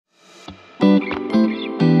When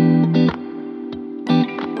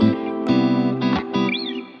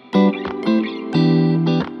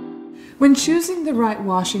choosing the right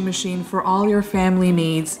washing machine for all your family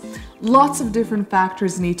needs, lots of different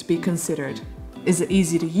factors need to be considered. Is it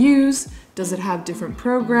easy to use? Does it have different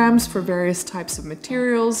programs for various types of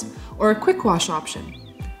materials? Or a quick wash option?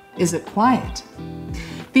 Is it quiet?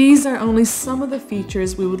 These are only some of the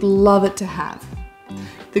features we would love it to have.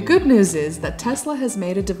 The good news is that Tesla has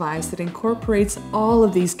made a device that incorporates all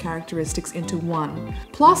of these characteristics into one,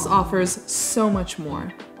 plus offers so much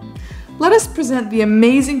more. Let us present the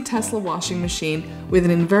amazing Tesla washing machine with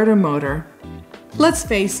an inverter motor. Let's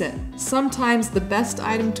face it, sometimes the best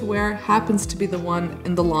item to wear happens to be the one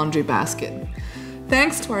in the laundry basket.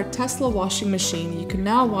 Thanks to our Tesla washing machine, you can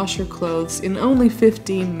now wash your clothes in only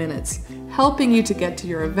 15 minutes, helping you to get to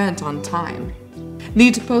your event on time.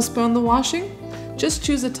 Need to postpone the washing? Just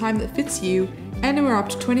choose a time that fits you, anywhere up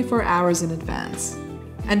to 24 hours in advance.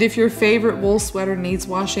 And if your favorite wool sweater needs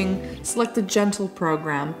washing, select the Gentle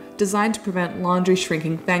program, designed to prevent laundry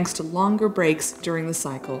shrinking thanks to longer breaks during the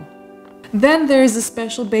cycle. Then there is a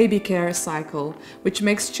special baby care cycle, which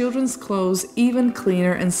makes children's clothes even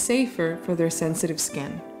cleaner and safer for their sensitive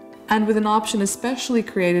skin. And with an option especially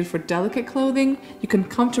created for delicate clothing, you can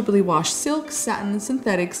comfortably wash silk, satin,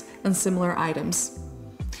 synthetics, and similar items.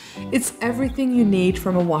 It's everything you need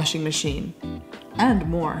from a washing machine, and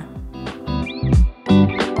more.